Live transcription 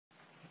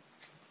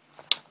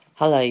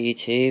Hello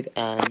YouTube,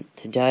 and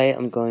today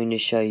I'm going to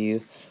show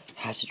you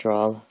how to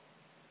draw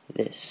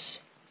this.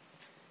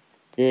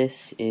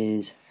 This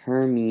is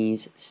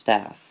Hermes'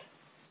 staff,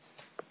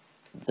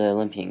 the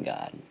Olympian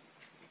god.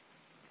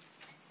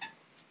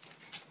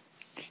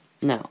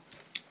 Now,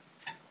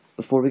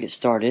 before we get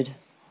started,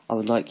 I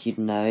would like you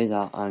to know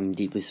that I'm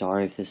deeply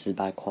sorry if this is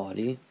bad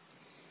quality.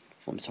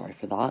 I'm sorry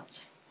for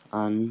that,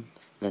 and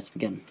let's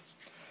begin.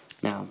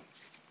 Now,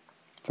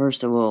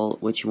 first of all,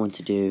 what you want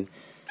to do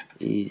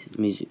is, let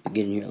me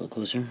get in here a little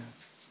closer.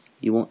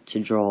 You want to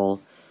draw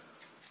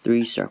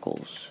 3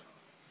 circles.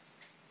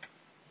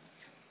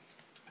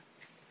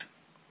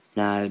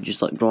 Now,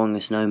 just like drawing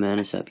a snowman,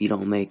 except you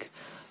gotta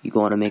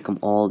make them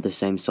all the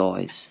same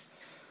size,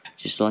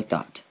 just like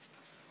that.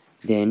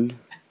 Then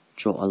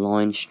draw a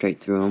line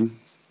straight through them.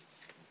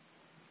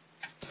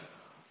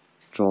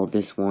 Draw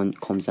this one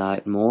comes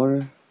out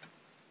more,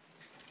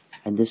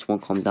 and this one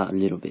comes out a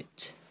little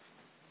bit.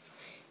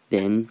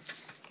 Then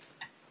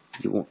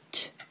you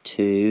want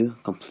to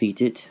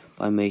complete it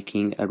by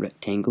making a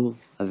rectangle,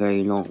 a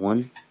very long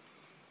one.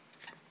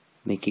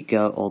 Make it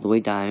go all the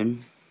way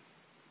down.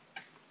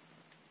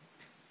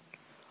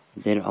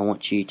 Then I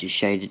want you to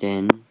shade it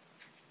in.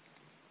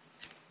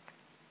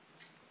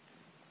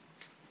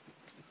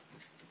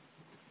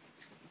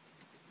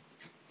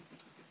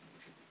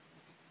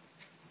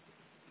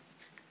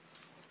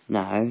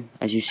 Now,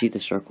 as you see the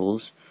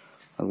circles,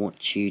 I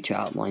want you to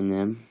outline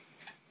them.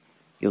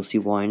 You'll see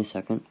why in a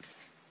second.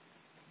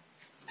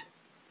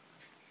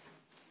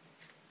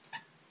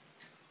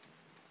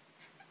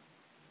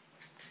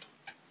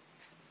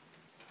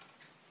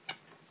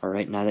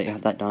 Alright, now that you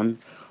have that done,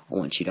 I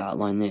want you to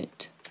outline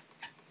it.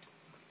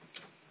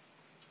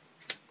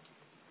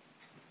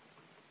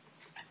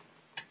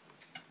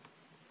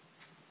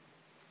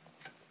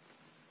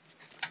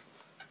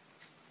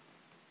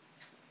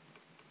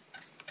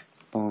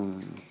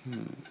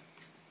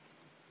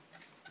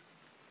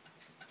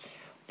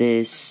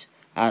 This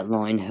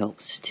outline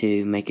helps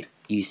to make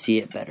you see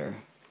it better.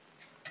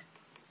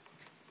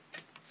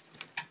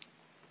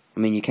 I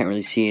mean, you can't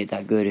really see it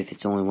that good if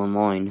it's only one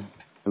line.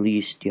 At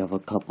least you have a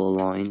couple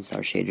of lines that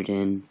are shaded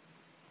in.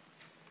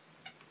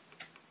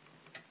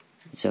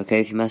 It's okay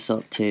if you mess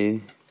up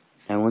too.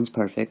 No one's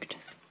perfect.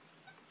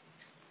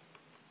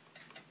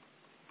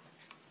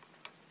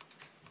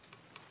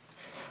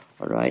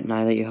 Alright,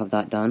 now that you have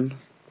that done,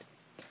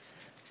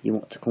 you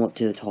want to come up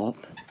to the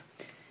top,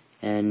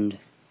 and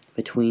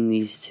between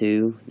these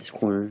two, this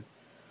corner,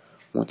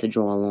 want to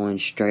draw a line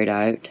straight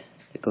out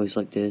that goes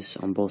like this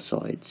on both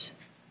sides.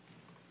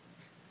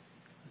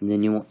 And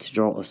then you want to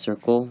draw a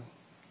circle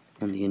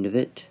on the end of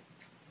it.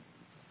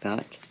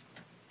 That.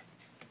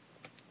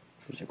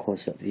 There's a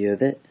close-up view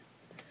of it.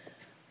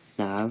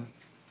 Now,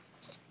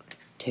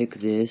 take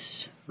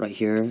this right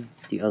here,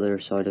 the other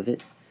side of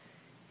it,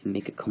 and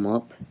make it come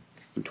up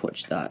and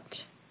touch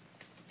that.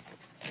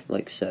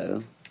 Like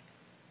so.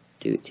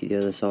 Do it to the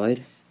other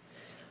side.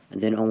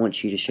 And then I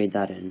want you to shade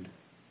that in.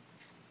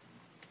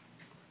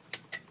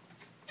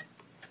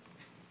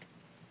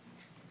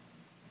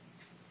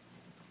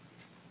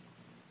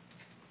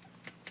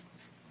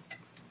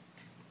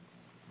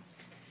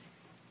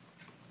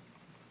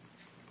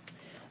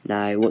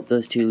 Now, what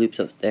those 2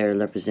 loops up there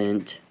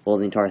represent, well,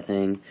 the entire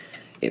thing,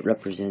 it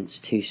represents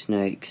 2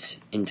 snakes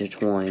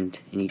intertwined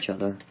in each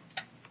other.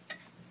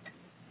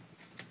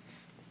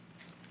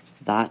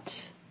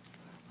 That,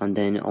 and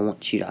then I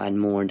want you to add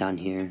more down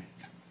here.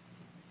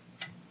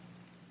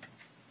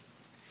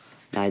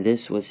 Now,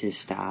 this was his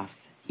staff.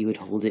 He would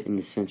hold it in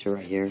the center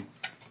right here,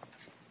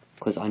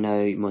 because I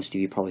know most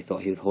of you probably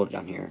thought he would hold it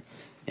down here,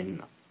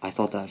 and I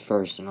thought that at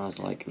first, and I was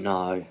like,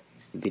 no,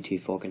 it'd be too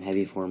fucking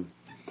heavy for him.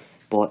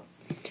 But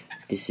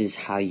this is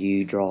how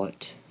you draw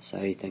it.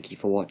 So thank you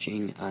for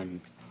watching,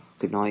 and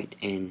good night,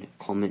 and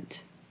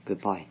comment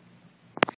goodbye.